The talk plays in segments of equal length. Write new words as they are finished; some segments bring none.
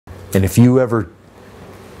And if you ever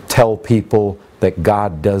tell people that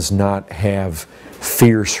God does not have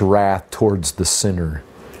fierce wrath towards the sinner,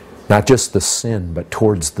 not just the sin, but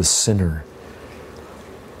towards the sinner,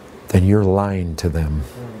 then you're lying to them.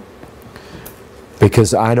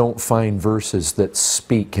 Because I don't find verses that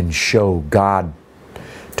speak and show God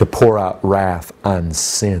to pour out wrath on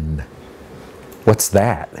sin. What's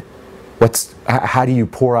that? How do you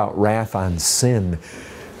pour out wrath on sin?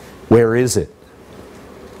 Where is it?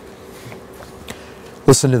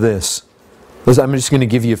 Listen to this. I'm just going to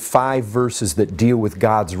give you 5 verses that deal with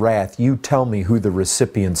God's wrath. You tell me who the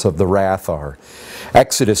recipients of the wrath are.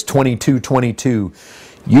 Exodus 22:22.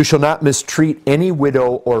 You shall not mistreat any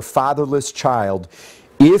widow or fatherless child.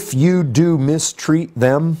 If you do mistreat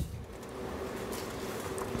them,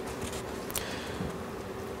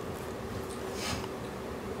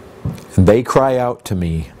 and they cry out to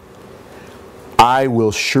me, I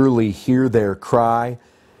will surely hear their cry,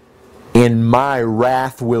 and my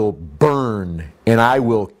wrath will burn, and I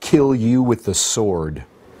will kill you with the sword.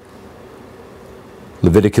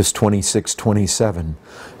 Leviticus 26:27.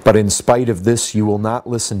 But in spite of this you will not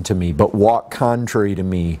listen to me, but walk contrary to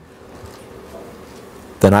me.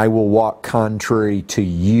 Then I will walk contrary to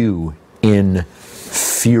you in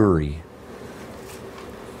fury.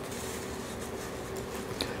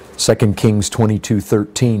 2 Kings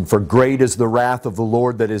 22:13. For great is the wrath of the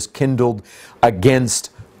Lord that is kindled against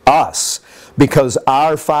us, because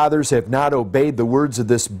our fathers have not obeyed the words of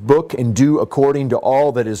this book and do according to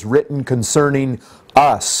all that is written concerning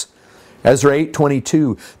us. Ezra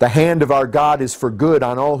 8:22. The hand of our God is for good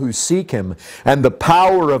on all who seek Him, and the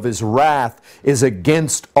power of His wrath is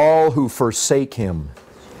against all who forsake Him.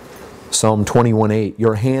 Psalm 21:8.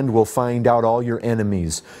 Your hand will find out all your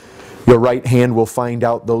enemies. Your right hand will find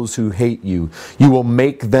out those who hate you. You will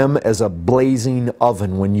make them as a blazing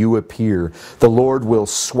oven when you appear. The Lord will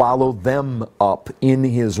swallow them up in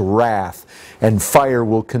His wrath, and fire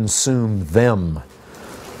will consume them.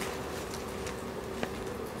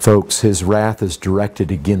 Folks, His wrath is directed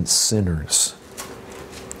against sinners,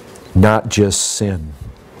 not just sin.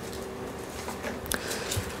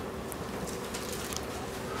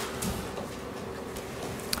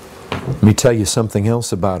 Let me tell you something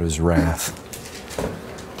else about His wrath.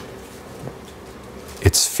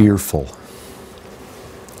 It's fearful.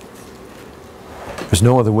 There's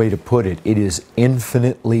no other way to put it. It is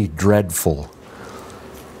infinitely dreadful.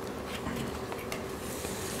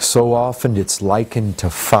 So often it's likened to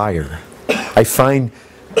fire. I find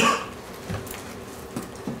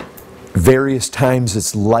various times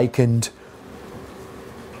it's likened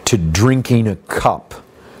to drinking a cup,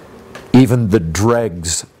 even the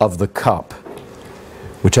dregs of the cup,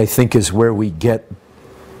 which I think is where we get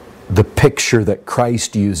the picture that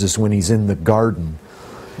Christ uses when He's in the garden.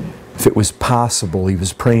 If it was possible, He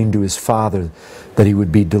was praying to His Father that He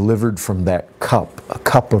would be delivered from that cup, a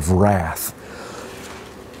cup of wrath.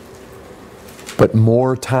 But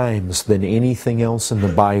more times than anything else in the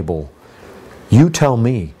Bible, you tell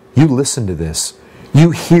me, you listen to this, you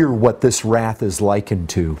hear what this wrath is likened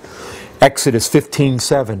to. Exodus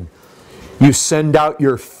 15:7. You send out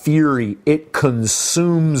your fury, it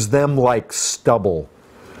consumes them like stubble.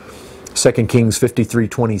 2 Kings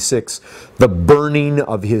 53:26. The burning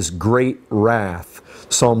of His great wrath.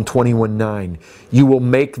 Psalm 21:9. You will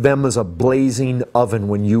make them as a blazing oven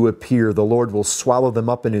when you appear. The Lord will swallow them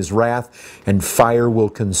up in His wrath, and fire will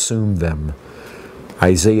consume them.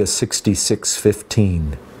 Isaiah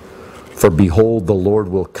 66:15. For behold, the Lord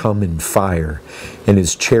will come in fire, and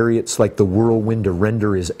His chariots like the whirlwind to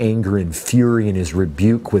render His anger and fury and His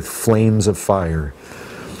rebuke with flames of fire.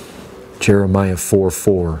 Jeremiah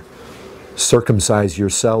 4:4. Circumcise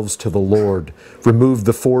yourselves to the Lord. Remove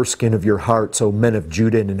the foreskin of your hearts, O men of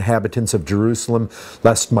Judah and inhabitants of Jerusalem,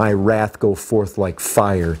 lest my wrath go forth like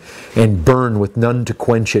fire, and burn with none to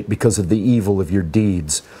quench it because of the evil of your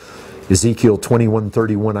deeds. Ezekiel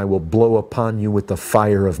 21:31, I will blow upon you with the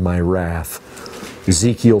fire of my wrath.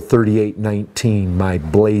 Ezekiel 38:19, my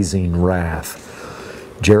blazing wrath.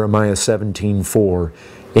 Jeremiah 17:4,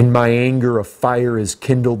 in my anger a fire is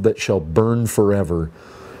kindled that shall burn forever.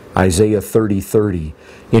 Isaiah 30:30,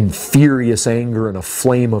 in furious anger and a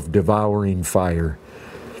flame of devouring fire.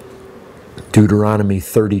 Deuteronomy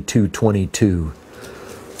 32:22,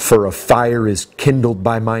 for a fire is kindled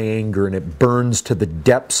by my anger, and it burns to the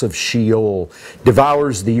depths of Sheol,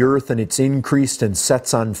 devours the earth and its increase, and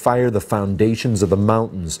sets on fire the foundations of the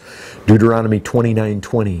mountains. Deuteronomy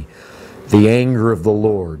 29:20, the anger of the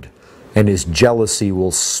Lord and His jealousy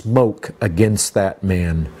will smoke against that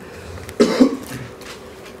man.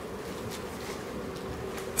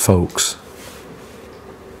 Folks,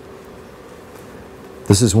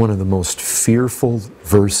 This is one of the most fearful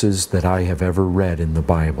verses that I have ever read in the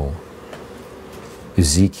Bible.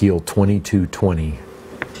 Ezekiel 22:20.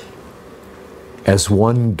 As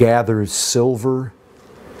one gathers silver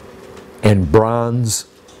and bronze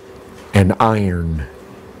and iron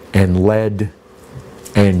and lead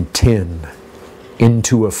and tin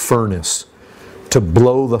into a furnace to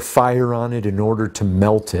blow the fire on it in order to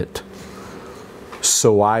melt it,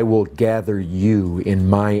 so I will gather you in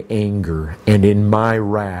my anger and in my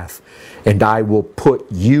wrath, and I will put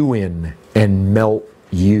you in and melt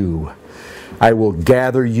you. I will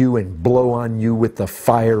gather you and blow on you with the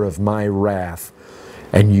fire of my wrath,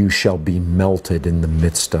 and you shall be melted in the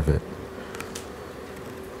midst of it.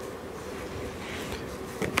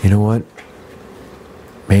 You know what?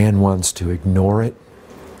 Man wants to ignore it.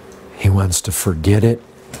 He wants to forget it.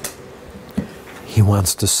 He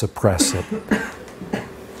wants to suppress it.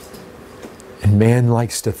 And man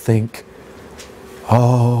likes to think,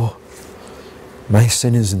 oh, my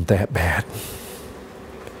sin isn't that bad.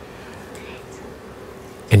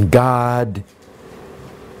 And God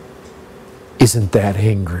isn't that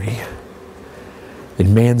angry.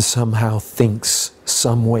 And man somehow thinks,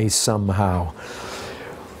 some way, somehow,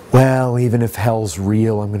 well, even if hell's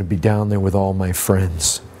real, I'm going to be down there with all my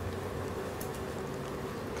friends.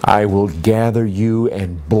 I will gather you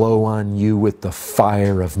and blow on you with the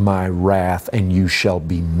fire of my wrath, and you shall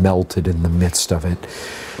be melted in the midst of it.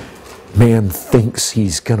 Man thinks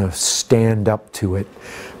he's going to stand up to it.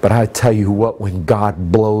 But I tell you what, when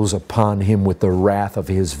God blows upon him with the wrath of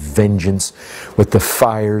his vengeance, with the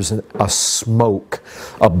fires, a smoke,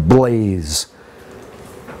 a blaze,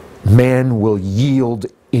 man will yield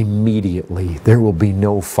immediately. There will be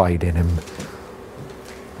no fight in him.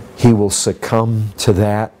 He will succumb to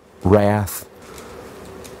that wrath.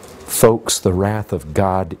 Folks, the wrath of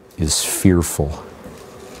God is fearful.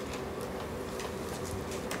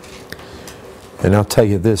 And I'll tell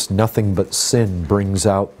you this, nothing but sin brings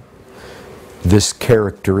out this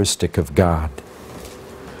characteristic of God.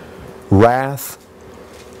 Wrath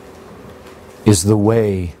is the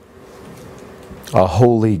way a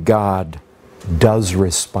holy God does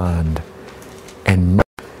respond and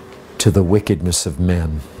to the wickedness of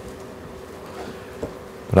men.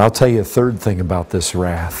 But I'll tell you a third thing about this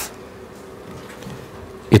wrath.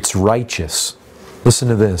 It's righteous. Listen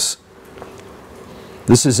to this.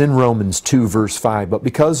 This is in Romans 2 verse 5. But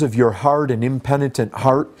because of your hard and impenitent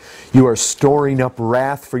heart, you are storing up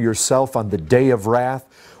wrath for yourself on the day of wrath,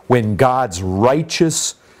 when God's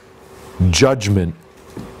righteous judgment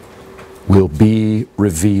will be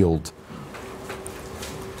revealed.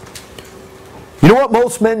 You know what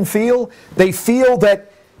most men feel? They feel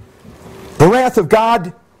that the wrath of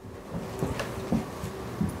God,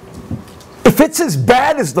 if it's as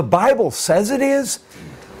bad as the Bible says it is,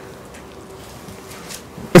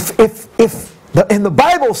 and the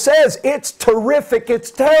Bible says it's terrific,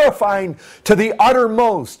 it's terrifying to the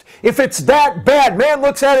uttermost. If it's that bad, man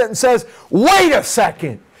looks at it and says, wait a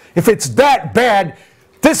second. If it's that bad,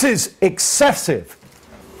 this is excessive.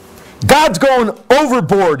 God's going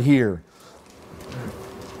overboard here.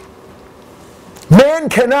 Man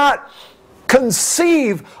cannot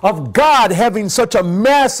conceive of God having such a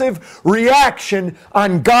massive reaction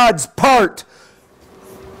on God's part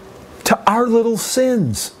to our little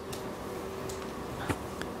sins.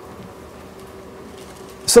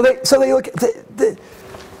 So they look at this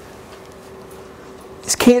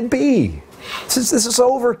can't be. This is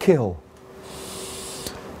overkill.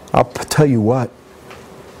 I'll tell you what.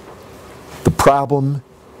 The problem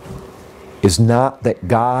is not that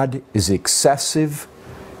God is excessive.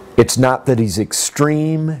 It's not that He's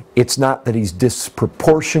extreme. It's not that He's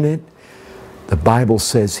disproportionate. The Bible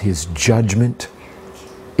says His judgment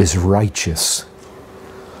is righteous.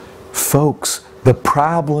 Folks, the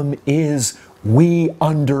problem is we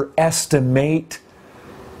underestimate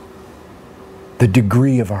the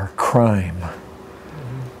degree of our crime,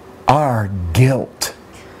 our guilt.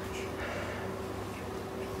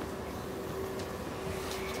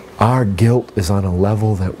 Our guilt is on a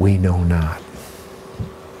level that we know not.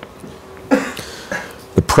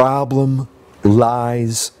 The problem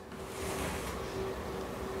lies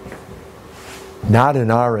not in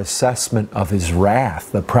our assessment of His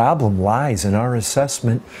wrath. The problem lies in our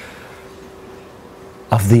assessment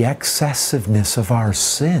of the excessiveness of our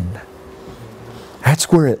sin.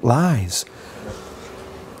 That's where it lies.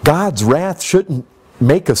 God's wrath shouldn't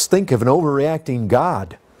make us think of an overreacting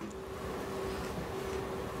God.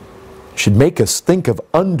 It should make us think of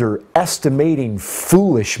underestimating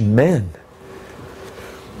foolish men.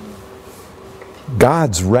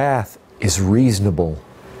 God's wrath is reasonable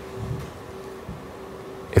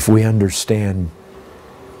if we understand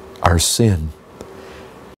our sin.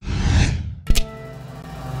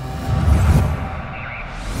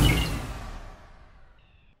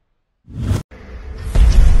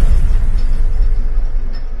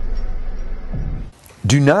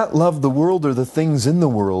 Do not love the world or the things in the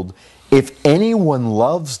world. If anyone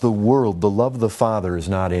loves the world, the love of the Father is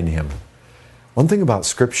not in him. One thing about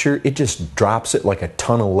Scripture, it just drops it like a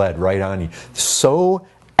ton of lead right on you. So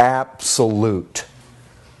absolute.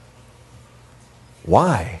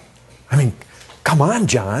 Why? I mean, come on,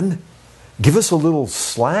 John. Give us a little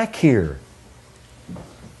slack here.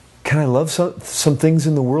 Can I love some things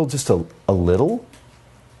in the world just a little?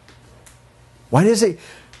 Why does it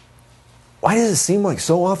seem like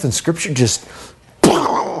so often Scripture just...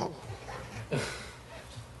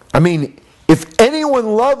 I mean, if anyone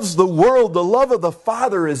loves the world, the love of the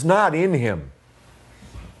Father is not in him.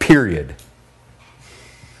 Period.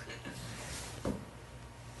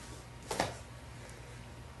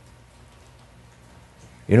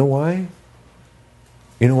 You know why?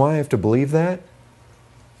 You know why I have to believe that?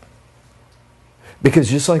 Because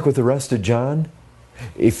just like with the rest of John,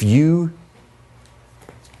 if you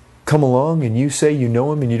come along and you say you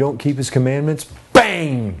know Him and you don't keep His commandments,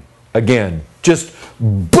 bang! Again. Just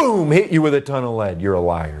boom! Hit you with a ton of lead. You're a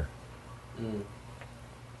liar.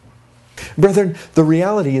 Brethren, the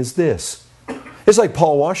reality is this. It's like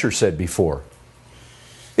Paul Washer said before.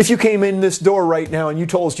 If you came in this door right now and you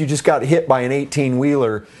told us you just got hit by an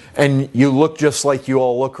 18-wheeler and you look just like you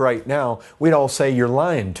all look right now, we'd all say you're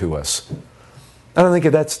lying to us. I don't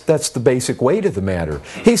think that's the basic weight of the matter.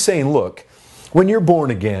 He's saying, look, when you're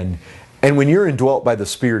born again and when you're indwelt by the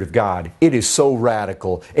Spirit of God, it is so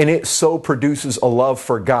radical and it so produces a love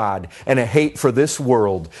for God and a hate for this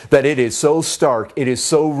world that it is so stark, it is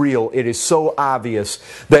so real, it is so obvious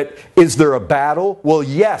that is there a battle? Well,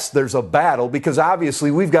 yes, there's a battle because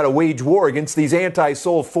obviously we've got to wage war against these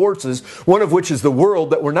anti-soul forces, one of which is the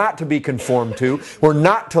world that we're not to be conformed to, we're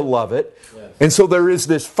not to love it. And so there is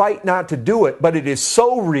this fight not to do it, but it is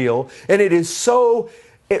so real and it is so...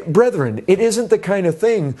 Brethren, it isn't the kind of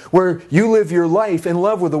thing where you live your life in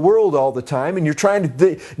love with the world all the time and you're trying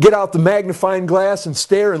to get out the magnifying glass and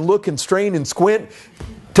stare and look and strain and squint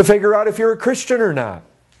to figure out if you're a Christian or not.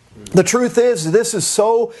 The truth is, this is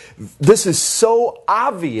so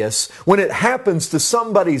obvious when it happens to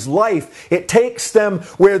somebody's life. It takes them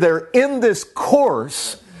where they're in this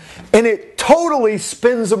course and it totally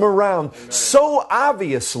spins them around so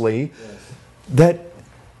obviously that,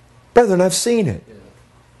 brethren, I've seen it.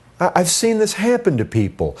 I've seen this happen to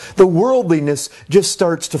people. The worldliness just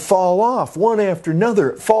starts to fall off. One after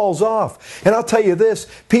another, it falls off. And I'll tell you this,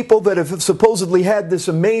 people that have supposedly had this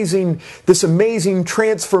amazing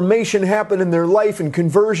transformation happen in their life and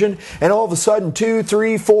conversion, and all of a sudden 2,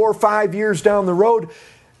 3, 4, 5 years down the road,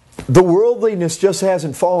 the worldliness just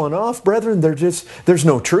hasn't fallen off. Brethren, there's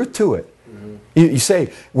no truth to it. You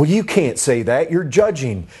say, well, you can't say that. You're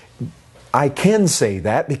judging. I can say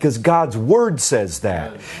that because God's Word says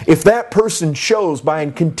that. If that person shows by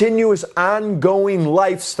a continuous ongoing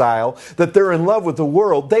lifestyle that they're in love with the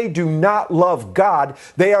world, they do not love God.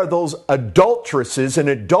 They are those adulteresses and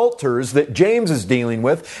adulterers that James is dealing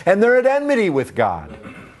with, and they're at enmity with God.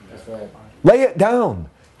 That's right. Lay it down.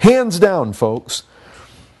 Hands down, folks.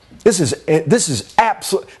 This is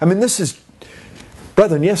absolute. I mean, this is...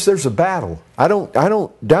 Brethren, yes, there's a battle. I don't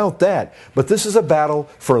doubt that. But this is a battle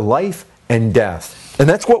for life and death. And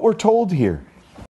that's what we're told here.